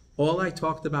 All I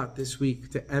talked about this week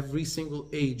to every single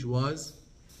age was,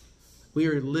 we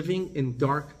are living in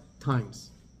dark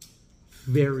times.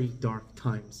 Very dark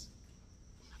times.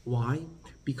 Why?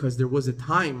 Because there was a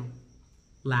time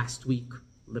last week,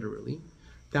 literally,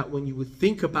 that when you would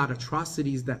think about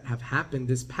atrocities that have happened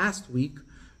this past week,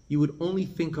 you would only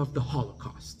think of the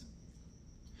Holocaust.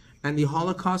 And the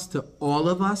Holocaust to all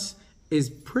of us is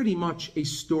pretty much a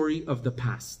story of the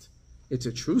past. It's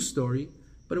a true story,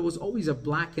 but it was always a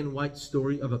black and white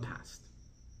story of a past.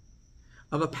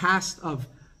 Of a past of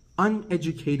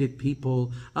uneducated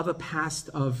people, of a past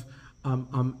of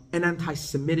an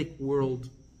anti-Semitic world.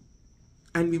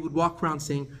 And we would walk around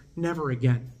saying, never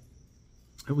again.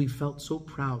 And we felt so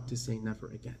proud to say never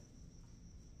again.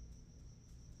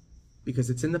 Because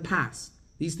it's in the past.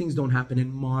 These things don't happen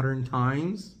in modern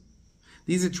times.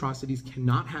 These atrocities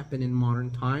cannot happen in modern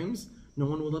times. No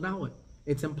one will allow it.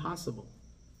 It's impossible.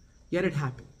 Yet it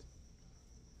happened.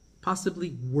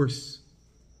 Possibly worse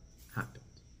happened.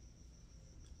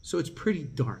 So it's pretty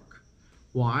dark.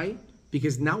 Why?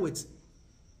 Because now it's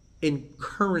in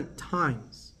current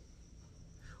times.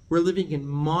 We're living in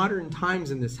modern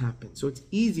times and this happens. So it's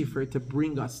easy for it to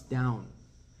bring us down.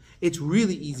 It's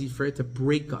really easy for it to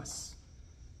break us.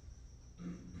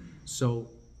 So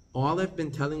all I've been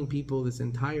telling people this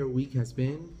entire week has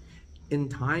been, in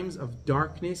times of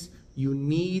darkness, you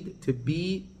need to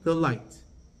be the light.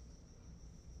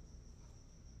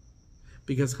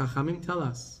 Because Chachamim tell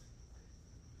us,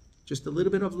 just a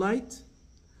little bit of light,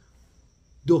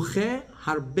 doche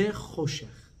harbe choshech.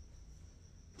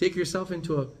 Take yourself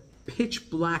into a pitch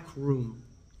black room,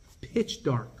 pitch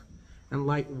dark, and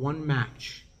light one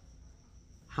match.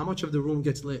 How much of the room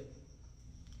gets lit?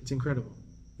 It's incredible.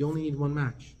 You only need one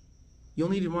match. You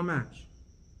only need one match.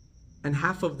 And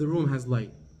half of the room has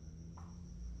light.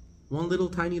 One little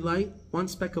tiny light, one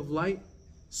speck of light,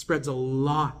 spreads a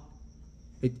lot.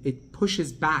 It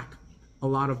pushes back a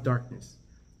lot of darkness.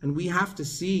 And we have to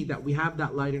see that we have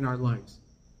that light in our lives.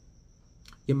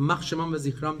 Yemach Shemam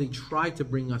v'Zichram, they try to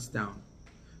bring us down,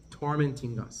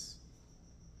 tormenting us.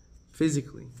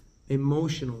 Physically,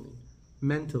 emotionally,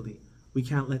 mentally. We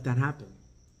can't let that happen.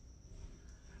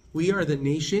 We are the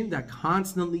nation that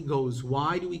constantly goes.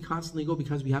 Why do we constantly go?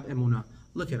 Because we have emunah.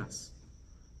 Look at us.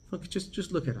 Look,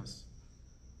 just look at us.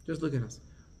 Just look at us.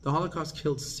 The Holocaust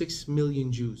killed 6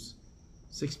 million Jews.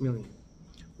 6 million.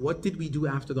 What did we do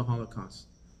after the Holocaust?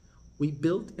 We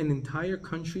built an entire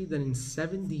country that in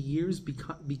 70 years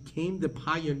became the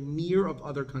pioneer of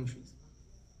other countries.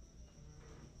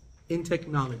 In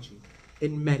technology,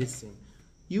 in medicine.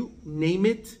 You name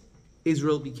it,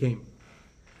 Israel became.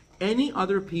 Any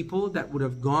other people that would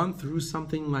have gone through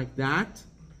something like that,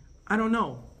 I don't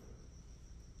know.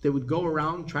 They would go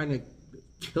around trying to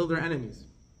kill their enemies.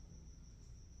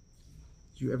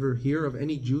 Did you ever hear of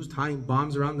any Jews tying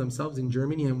bombs around themselves in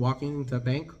Germany and walking into a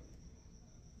bank?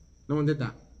 No one did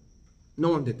that. No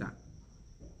one did that.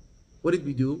 What did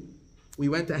we do? We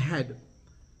went ahead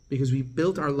because we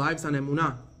built our lives on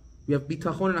emunah. We have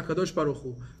bitachon in HaKadosh Baruch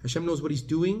Hu. Hashem knows what He's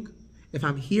doing. If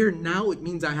I'm here now, it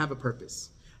means I have a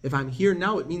purpose. If I'm here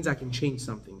now, it means I can change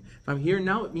something. If I'm here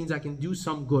now, it means I can do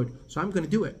some good. So I'm going to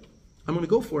do it. I'm going to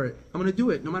go for it. I'm going to do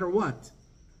it no matter what.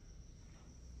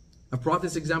 I've brought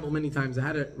this example many times. I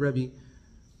had a Rebbe,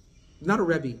 not a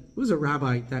Rebbe, it was a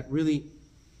rabbi that really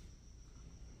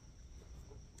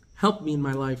helped me in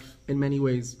my life in many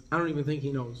ways. I don't even think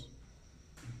he knows.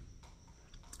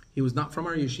 He was not from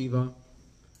our yeshiva.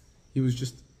 He was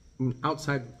just an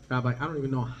outside rabbi. I don't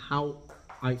even know how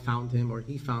I found him or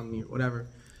he found me or whatever.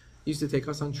 He used to take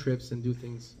us on trips and do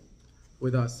things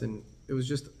with us, and it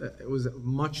was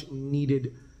much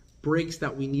needed breaks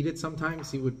that we needed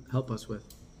sometimes he would help us with.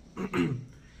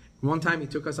 One time he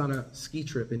took us on a ski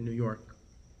trip in New York.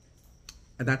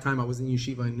 At that time I was in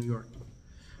yeshiva in New York.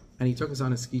 And he took us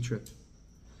on a ski trip.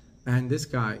 And this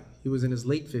guy, he was in his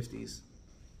late 50s.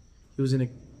 He was an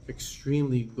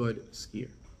extremely good skier.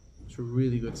 He was a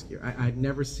really good skier. I had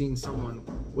never seen someone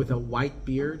with a white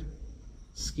beard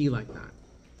ski like that.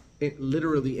 It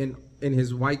literally, in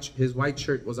his white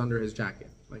shirt was under his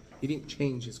jacket. Like, he didn't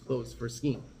change his clothes for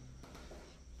skiing.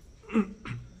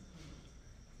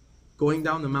 Going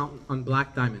down the mountain on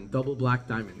Black Diamond, double Black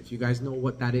Diamond. If you guys know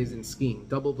what that is in skiing,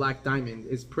 double Black Diamond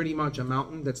is pretty much a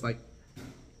mountain that's like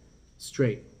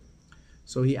straight.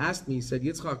 So he asked me, he said,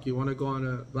 Yitzchak, you want to go on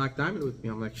a Black Diamond with me?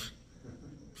 I'm like,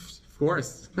 of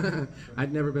course.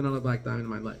 I'd never been on a Black Diamond in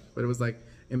my life. But it was like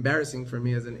embarrassing for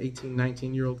me as an 18,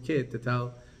 19-year-old kid to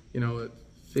tell, a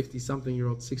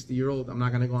 50-something-year-old, 60-year-old, I'm not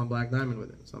going to go on Black Diamond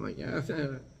with him. So I'm like, yeah,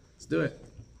 let's do it.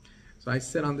 So I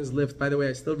sit on this lift. By the way,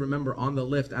 I still remember on the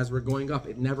lift as we're going up,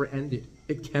 it never ended.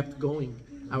 It kept going.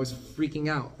 I was freaking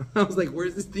out. I was like,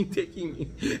 where's this thing taking me?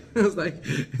 I was like,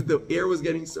 the air was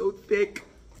getting so thick.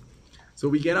 So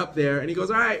we get up there, and he goes,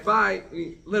 all right, bye. And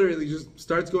he literally just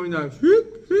starts going down,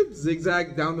 whoop, whoop,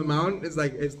 zigzag down the mountain. It's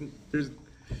like, there's.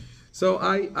 So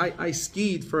I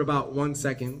skied for about 1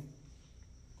 second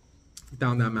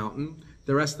down that mountain.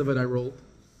 The rest of it I rolled.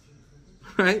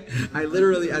 Right? I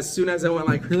literally, as soon as I went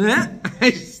like,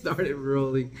 I started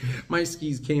rolling. My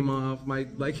skis came off. I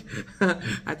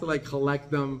had to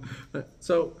collect them.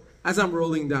 So as I'm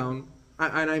rolling down,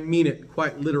 and I mean it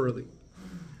quite literally,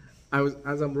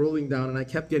 as I'm rolling down, and I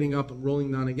kept getting up and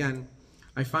rolling down again,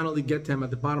 I finally get to him at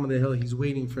the bottom of the hill. He's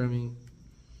waiting for me.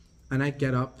 And I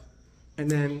get up,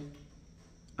 and then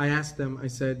I asked him, I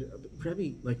said,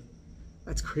 Rebbe,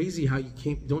 that's crazy how you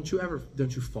came. Don't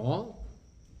you fall?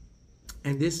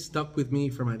 And this stuck with me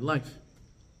for my life.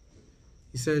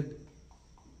 He said,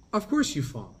 of course you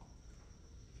fall.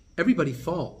 Everybody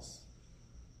falls.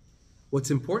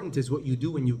 What's important is what you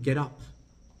do when you get up.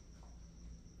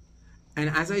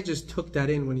 And as I just took that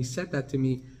in, when he said that to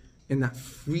me, in that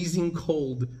freezing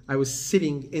cold, I was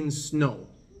sitting in snow.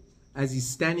 as he's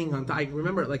standing on top. I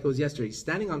remember it like it was yesterday. He's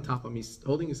standing on top of me,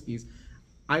 holding his skis.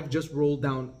 I've just rolled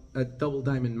down a double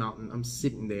diamond mountain. I'm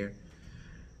sitting there.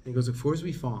 And he goes, before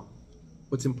we fall,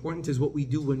 what's important is what we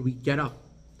do when we get up.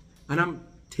 And I'm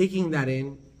taking that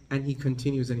in, and he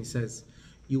continues and he says,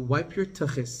 you wipe your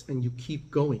tuchis and you keep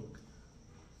going.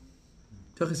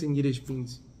 Tuchis in Yiddish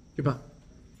means your butt.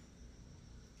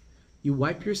 You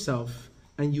wipe yourself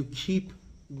and you keep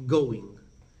going.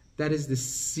 That is the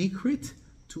secret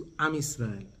to Am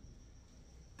Yisrael.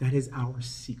 That is our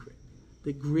secret.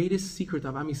 The greatest secret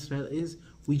of Am Yisrael is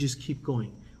we just keep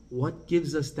going. What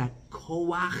gives us that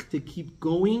koach to keep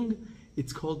going?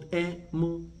 It's called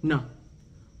emunah.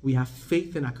 We have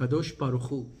faith in HaKadosh Baruch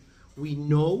Hu. We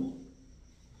know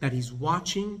that He's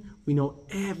watching. We know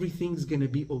everything's going to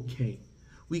be okay.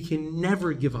 We can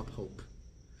never give up hope.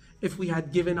 If we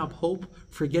had given up hope,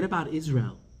 forget about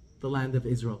Israel, the land of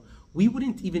Israel. We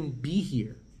wouldn't even be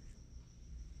here.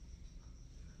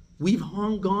 We've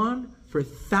hung on for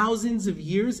thousands of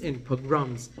years in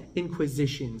pogroms,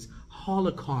 inquisitions,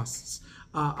 holocausts,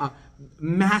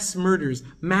 mass murders,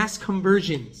 mass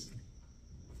conversions.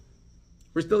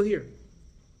 We're still here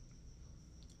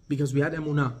because we had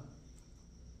emunah.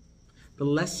 The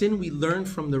lesson we learned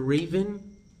from the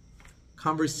raven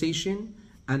conversation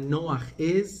and Noach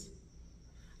is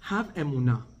have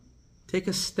emunah. Take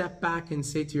a step back and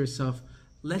say to yourself,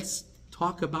 let's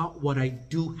talk about what I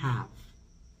do have.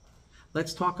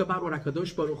 Let's talk about what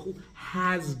HaKadosh Baruch Hu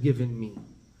has given me.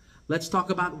 Let's talk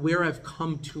about where I've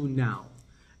come to now.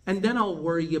 And then I'll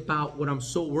worry about what I'm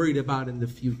so worried about in the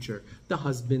future. The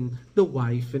husband, the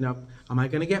wife, and am I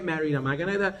going to get married? Am I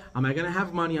going to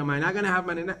have money? Am I not going to have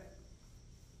money?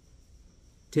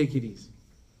 Take it easy.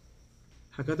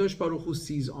 HaKadosh Baruch Hu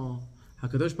sees all.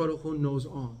 HaKadosh Baruch Hu knows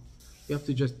all. You have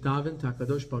to just daven to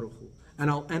HaKadosh Baruch Hu. And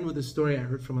I'll end with a story I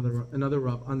heard from another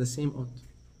Rav on the same ot.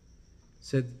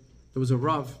 Said there was a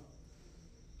Rav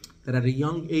that at a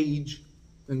young age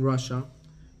in Russia,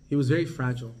 he was very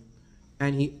fragile.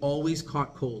 And he always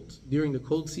caught colds. During the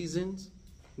cold seasons,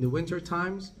 in the winter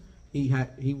times,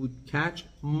 he would catch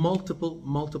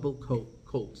multiple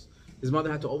colds. His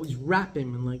mother had to always wrap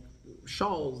him in like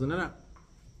shawls and that.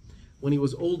 When he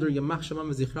was older, Yamach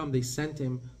Shamam Zichram, they sent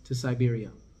him to Siberia,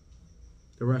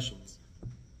 the Russians.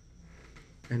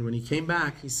 And when he came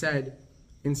back, he said,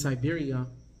 in Siberia,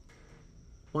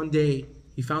 one day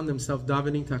he found himself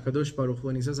davening to HaKadosh Baruch Hu,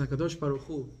 and he says, HaKadosh Baruch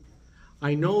Hu,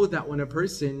 I know that when a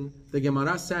person, the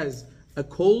Gemara says, a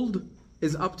cold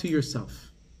is up to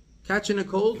yourself. Catching a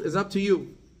cold is up to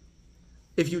you.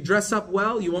 If you dress up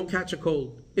well, you won't catch a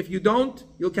cold. If you don't,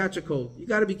 you'll catch a cold. You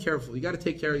got to be careful. You got to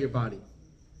take care of your body.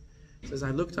 He says,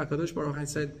 I looked at HaKadosh Baruch Hu and I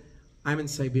said, I'm in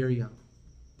Siberia.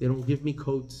 They don't give me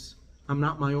coats. I'm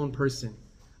not my own person.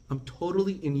 I'm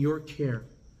totally in your care.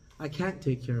 I can't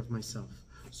take care of myself.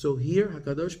 So here,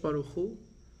 HaKadosh Baruch Hu,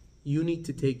 you need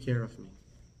to take care of me.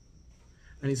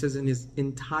 And he says in his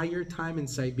entire time in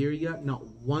Siberia, not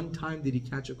one time did he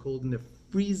catch a cold in the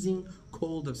freezing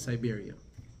cold of Siberia.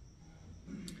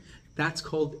 That's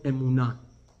called emunah.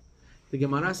 The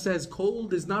Gemara says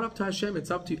cold is not up to Hashem, it's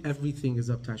up to everything is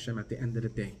up to Hashem at the end of the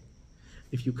day.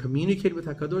 If you communicate with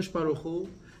HaKadosh Baruch Hu,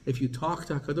 if you talk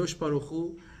to HaKadosh Baruch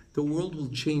Hu, the world will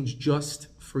change just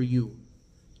for you.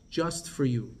 Just for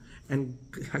you. And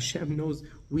Hashem knows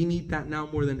we need that now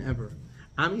more than ever.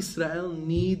 Am Yisrael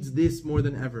needs this more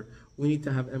than ever. We need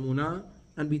to have emunah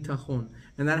and bitachon.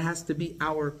 And that has to be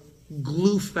our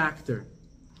glue factor,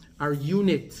 our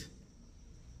unit.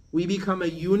 We become a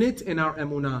unit in our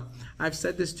emunah. I've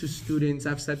said this to students,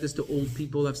 I've said this to old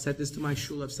people, I've said this to my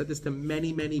shul, I've said this to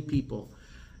many, many people.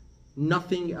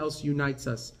 Nothing else unites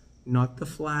us. Not the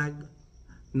flag,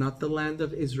 not the land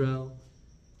of Israel.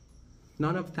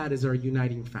 None of that is our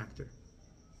uniting factor.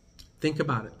 Think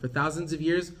about it. For thousands of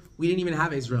years, we didn't even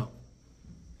have Israel.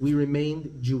 We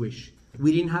remained Jewish.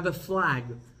 We didn't have a flag.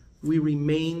 We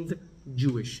remained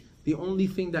Jewish. The only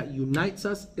thing that unites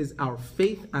us is our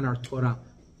faith and our Torah,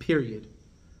 period.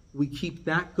 We keep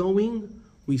that going.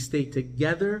 We stay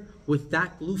together. With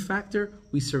that glue factor,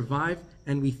 we survive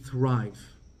and we thrive.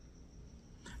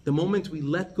 The moment we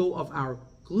let go of our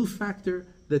glue factor,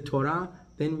 the Torah,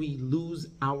 then we lose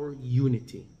our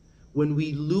unity. When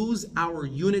we lose our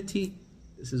unity,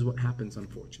 this is what happens,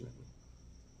 unfortunately.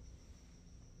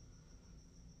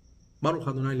 Baruch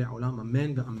Adonai le'olam,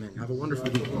 amen. Have a wonderful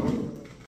day.